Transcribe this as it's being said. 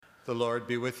The Lord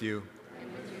be with you.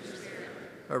 And with your spirit.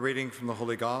 A reading from the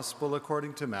Holy Gospel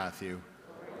according to Matthew.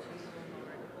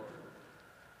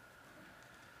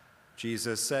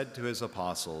 Jesus said to his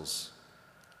apostles,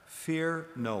 "Fear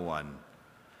no one,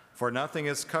 for nothing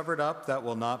is covered up that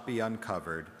will not be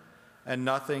uncovered, and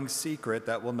nothing secret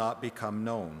that will not become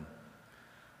known.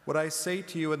 What I say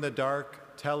to you in the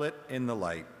dark, tell it in the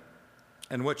light,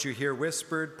 and what you hear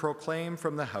whispered, proclaim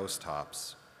from the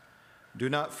housetops. Do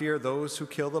not fear those who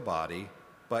kill the body,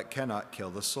 but cannot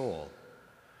kill the soul.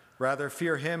 Rather,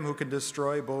 fear him who can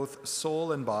destroy both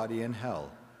soul and body in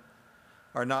hell.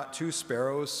 Are not 2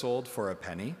 sparrows sold for a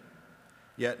penny?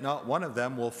 Yet not one of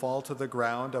them will fall to the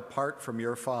ground apart from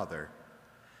your Father.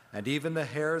 And even the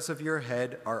hairs of your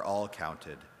head are all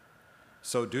counted.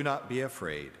 So do not be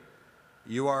afraid.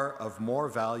 You are of more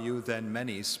value than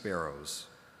many sparrows.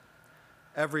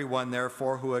 Everyone,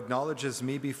 therefore, who acknowledges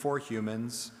me before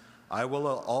humans, I will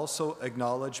also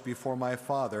acknowledge before my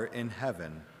Father in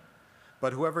heaven.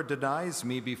 But whoever denies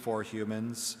me before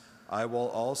humans, I will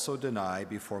also deny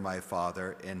before my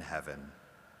Father in heaven."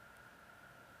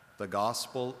 The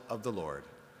Gospel of the Lord.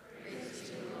 Praise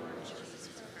to you, Lord Jesus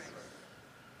Christ.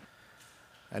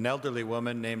 An elderly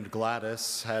woman named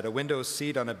Gladys had a window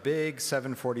seat on a big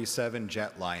 747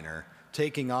 jetliner,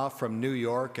 taking off from New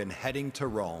York and heading to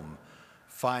Rome.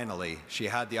 Finally, she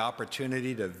had the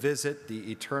opportunity to visit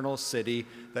the eternal city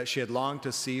that she had longed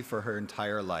to see for her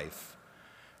entire life.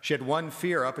 She had one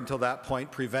fear up until that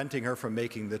point preventing her from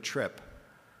making the trip: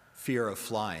 fear of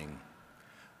flying.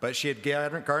 But she had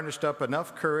garnished up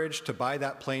enough courage to buy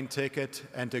that plane ticket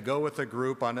and to go with a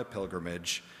group on a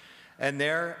pilgrimage. And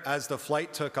there, as the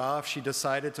flight took off, she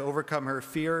decided to overcome her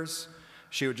fears.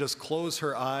 She would just close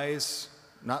her eyes,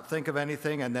 not think of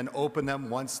anything, and then open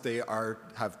them once they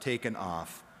have taken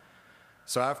off.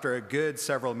 So after a good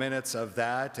several minutes of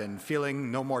that and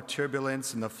feeling no more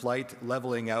turbulence in the flight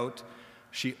leveling out,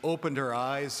 she opened her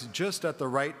eyes just at the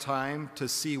right time to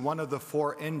see one of the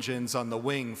 4 engines on the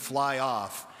wing fly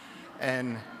off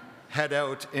and head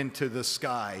out into the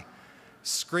sky.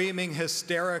 Screaming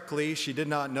hysterically, she did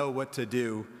not know what to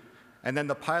do. And then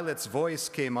the pilot's voice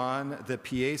came on the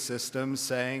PA system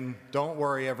saying, "Don't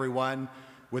worry, everyone.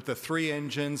 With the 3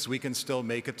 engines, we can still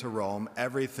make it to Rome.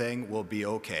 Everything will be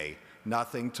okay.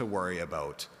 Nothing to worry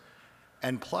about."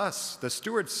 And plus, the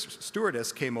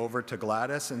stewardess came over to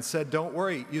Gladys and said, "Don't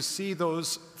worry. You see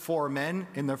those 4 men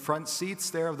in the front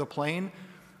seats there of the plane?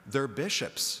 They're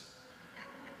bishops.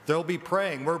 They'll be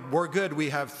praying. We're good. We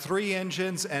have 3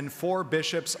 engines and 4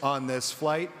 bishops on this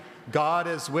flight. God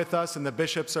is with us, and the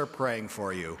bishops are praying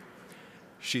for you."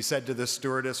 She said to the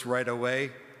stewardess right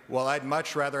away, "Well, I'd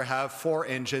much rather have 4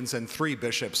 engines and 3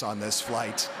 bishops on this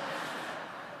flight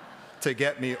to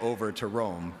get me over to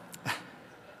Rome."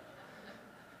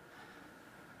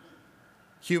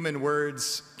 Human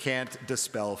words can't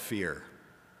dispel fear.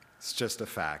 It's just a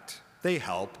fact. They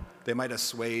help. They might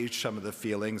assuage some of the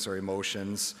feelings or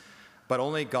emotions, but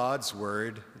only God's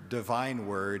word, divine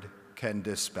word, can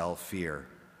dispel fear,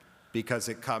 because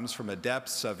it comes from the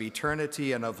depths of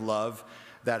eternity and of love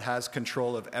that has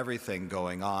control of everything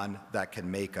going on that can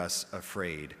make us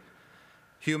afraid.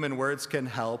 Human words can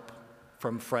help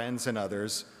from friends and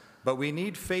others, but we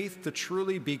need faith to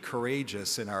truly be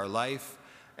courageous in our life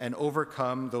and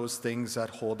overcome those things that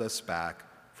hold us back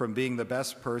from being the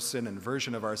best person and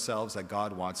version of ourselves that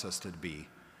God wants us to be,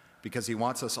 because he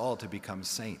wants us all to become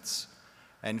saints.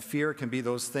 And fear can be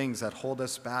those things that hold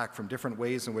us back from different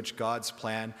ways in which God's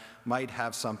plan might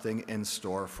have something in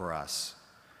store for us.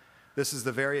 This is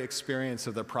the very experience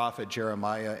of the prophet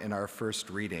Jeremiah in our first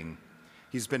reading.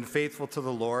 He's been faithful to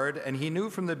the Lord, and he knew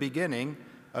from the beginning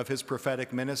of his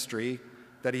prophetic ministry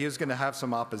that he was going to have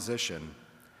some opposition.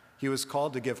 He was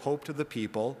called to give hope to the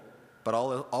people, but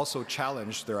also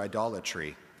challenged their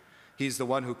idolatry. He's the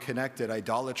one who connected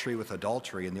idolatry with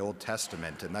adultery in the Old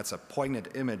Testament, and that's a poignant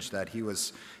image that he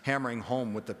was hammering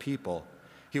home with the people.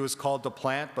 He was called to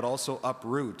plant, but also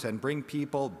uproot and bring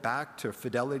people back to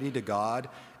fidelity to God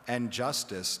and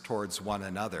justice towards one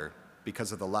another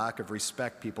because of the lack of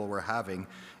respect people were having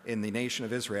in the nation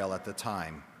of Israel at the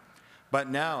time. But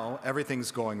now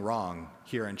everything's going wrong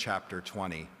here in chapter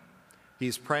 20.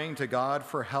 He's praying to God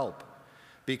for help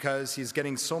because he's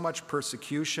getting so much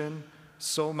persecution,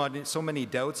 so many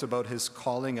doubts about his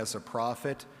calling as a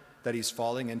prophet, that he's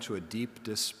falling into a deep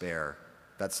despair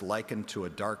that's likened to a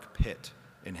dark pit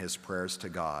in his prayers to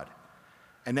God.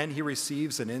 And then he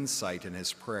receives an insight in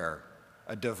his prayer,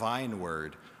 a divine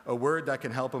word, a word that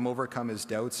can help him overcome his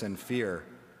doubts and fear.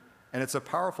 And it's a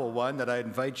powerful one that I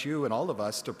invite you and all of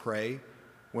us to pray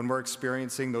when we're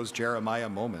experiencing those Jeremiah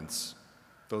moments,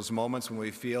 those moments when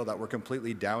we feel that we're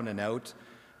completely down and out,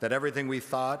 that everything we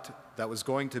thought that was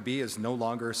going to be is no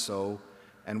longer so,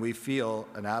 and we feel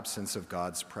an absence of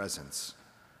God's presence.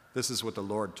 This is what the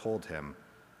Lord told him.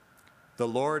 The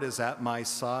Lord is at my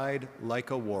side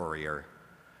like a warrior.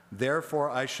 Therefore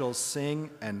I shall sing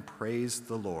and praise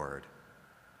the Lord.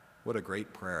 What a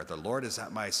great prayer. The Lord is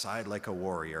at my side like a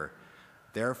warrior.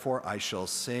 Therefore I shall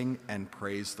sing and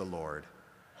praise the Lord.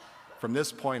 From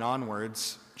this point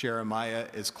onwards, Jeremiah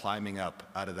is climbing up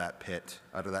out of that pit,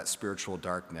 out of that spiritual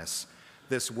darkness.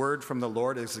 This word from the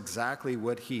Lord is exactly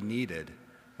what he needed.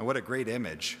 And what a great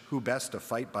image. Who best to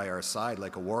fight by our side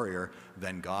like a warrior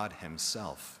than God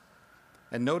himself?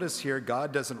 And notice here,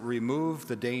 God doesn't remove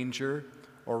the danger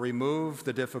or remove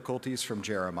the difficulties from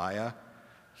Jeremiah.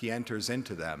 He enters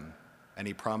into them, and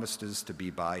he promises to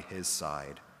be by his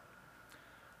side.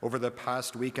 Over the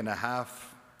past week and a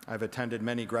half, I've attended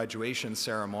many graduation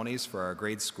ceremonies for our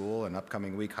grade school and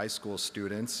upcoming week high school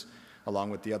students, along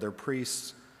with the other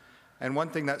priests. And one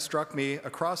thing that struck me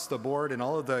across the board in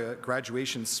all of the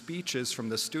graduation speeches from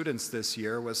the students this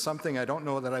year was something I don't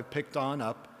know that I've picked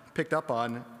up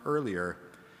on earlier.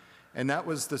 And that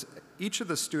was each of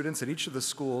the students at each of the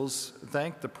schools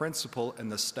thanked the principal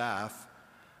and the staff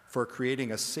for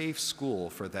creating a safe school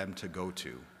for them to go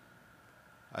to.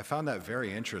 I found that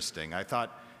very interesting. I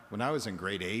thought when I was in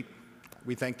grade 8,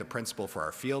 we thanked the principal for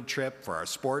our field trip, for our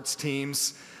sports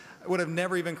teams. It would have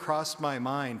never even crossed my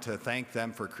mind to thank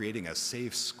them for creating a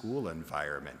safe school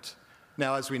environment.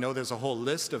 Now, as we know, there's a whole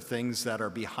list of things that are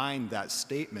behind that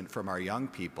statement from our young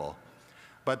people.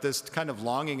 But this kind of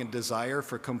longing and desire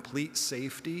for complete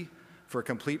safety, for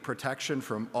complete protection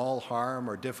from all harm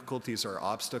or difficulties or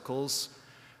obstacles,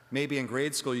 maybe in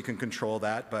grade school you can control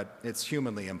that, but it's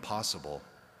humanly impossible.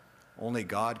 Only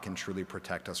God can truly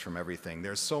protect us from everything.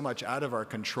 There's so much out of our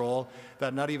control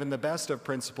that not even the best of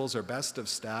principals or best of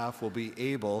staff will be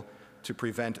able to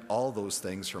prevent all those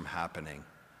things from happening.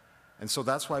 And so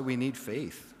that's why we need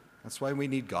faith. That's why we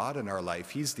need God in our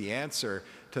life. He's the answer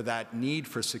to that need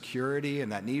for security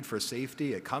and that need for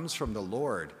safety. It comes from the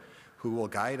Lord, who will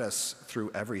guide us through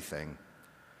everything.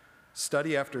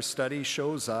 Study after study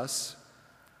shows us,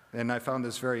 and I found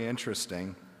this very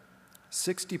interesting,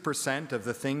 60% of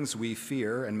the things we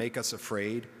fear and make us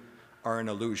afraid are an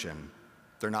illusion.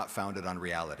 They're not founded on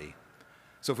reality.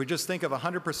 So if we just think of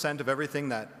 100% of everything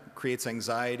that creates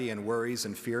anxiety and worries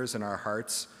and fears in our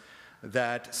hearts,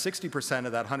 that 60%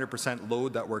 of that 100%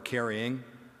 load that we're carrying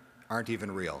aren't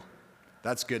even real.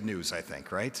 That's good news, I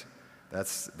think, right?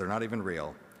 They're not even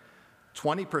real.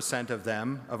 20% of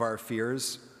them, of our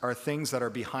fears, are things that are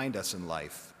behind us in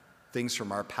life, things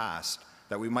from our past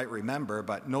that we might remember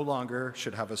but no longer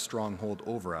should have a stronghold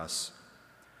over us.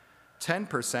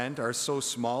 10% are so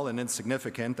small and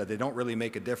insignificant that they don't really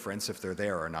make a difference if they're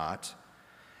there or not.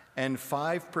 And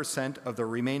 5% of the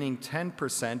remaining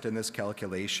 10% in this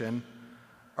calculation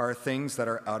are things that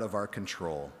are out of our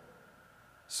control.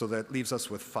 So that leaves us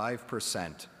with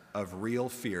 5% of real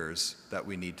fears that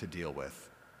we need to deal with.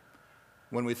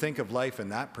 When we think of life in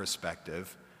that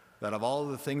perspective, that of all of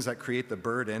the things that create the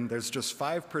burden, there's just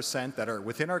 5% that are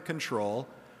within our control,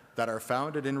 that are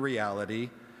founded in reality,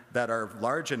 that are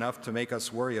large enough to make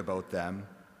us worry about them.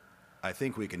 I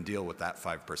think we can deal with that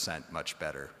 5% much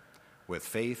better. With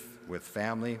faith, with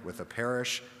family, with a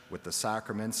parish, with the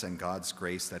sacraments and God's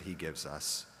grace that he gives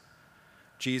us.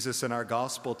 Jesus in our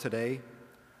gospel today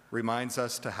reminds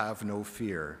us to have no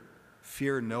fear.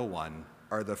 Fear no one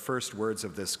are the first words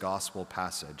of this gospel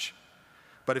passage.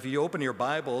 But if you open your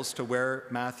Bibles to where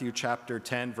Matthew chapter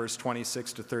 10, verse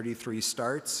 26 to 33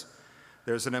 starts,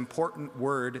 there's an important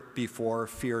word before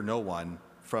fear no one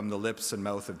from the lips and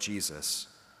mouth of Jesus.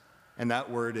 And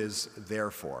that word is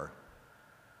therefore.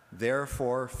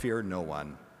 Therefore, fear no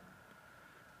one.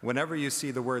 Whenever you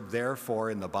see the word therefore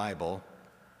in the Bible,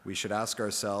 we should ask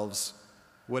ourselves,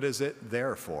 what is it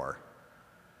there for?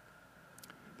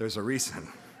 There's a reason.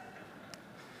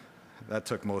 That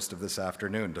took most of this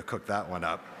afternoon to cook that one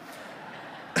up.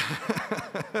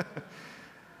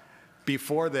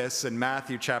 Before this, in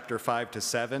Matthew chapter 5 to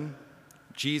 7,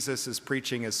 Jesus is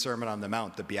preaching his Sermon on the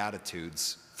Mount, the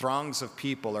Beatitudes. Throngs of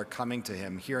people are coming to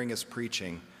him, hearing his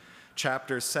preaching.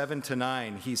 Chapters 7 to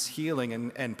 9, he's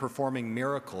healing and performing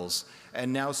miracles.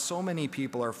 And now so many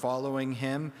people are following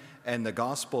him and the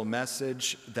gospel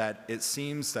message that it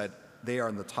seems that they are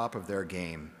on the top of their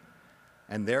game.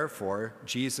 And therefore,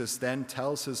 Jesus then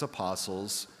tells his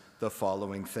apostles the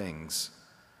following things.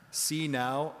 See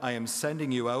now, I am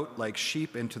sending you out like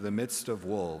sheep into the midst of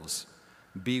wolves.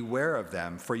 Beware of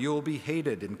them, for you will be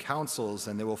hated in councils,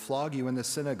 and they will flog you in the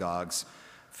synagogues.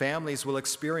 Families will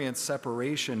experience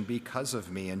separation because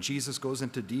of me. And Jesus goes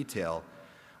into detail.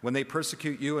 When they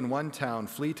persecute you in one town,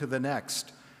 flee to the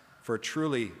next, for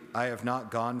truly I have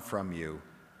not gone from you.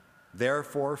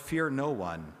 Therefore fear no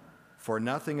one, for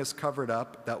nothing is covered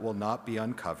up that will not be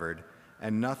uncovered,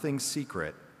 and nothing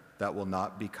secret that will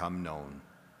not become known."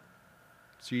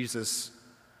 Jesus,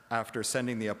 after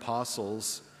sending the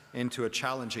apostles into a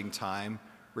challenging time,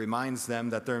 reminds them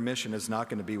that their mission is not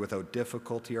going to be without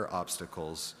difficulty or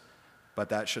obstacles, but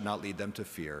that should not lead them to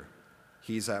fear.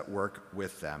 He's at work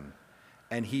with them,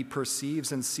 and he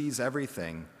perceives and sees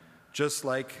everything, just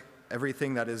like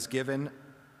everything that is given,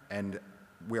 and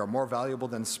we are more valuable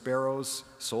than sparrows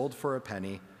sold for a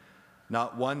penny.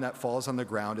 Not one that falls on the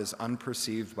ground is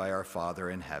unperceived by our Father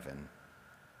in heaven.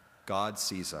 God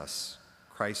sees us.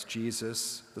 Christ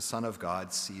Jesus, the Son of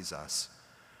God, sees us.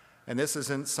 And this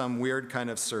isn't some weird kind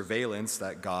of surveillance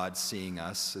that God's seeing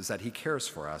us, is that he cares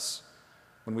for us.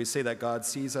 When we say that God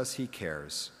sees us, he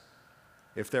cares.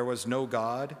 If there was no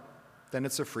God, then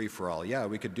it's a free-for-all. Yeah,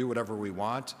 we could do whatever we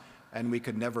want, and we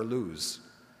could never lose.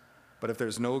 But if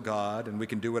there's no God and we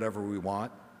can do whatever we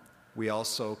want, we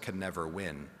also can never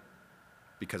win,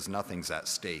 because nothing's at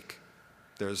stake.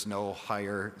 There's no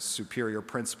higher, superior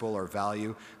principle or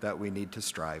value that we need to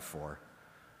strive for.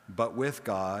 But with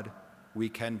God, we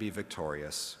can be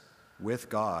victorious. With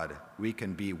God, we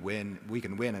can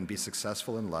win and be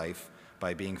successful in life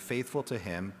by being faithful to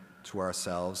him, to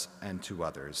ourselves, and to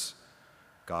others.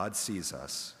 God sees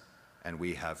us, and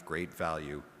we have great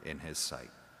value in his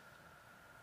sight.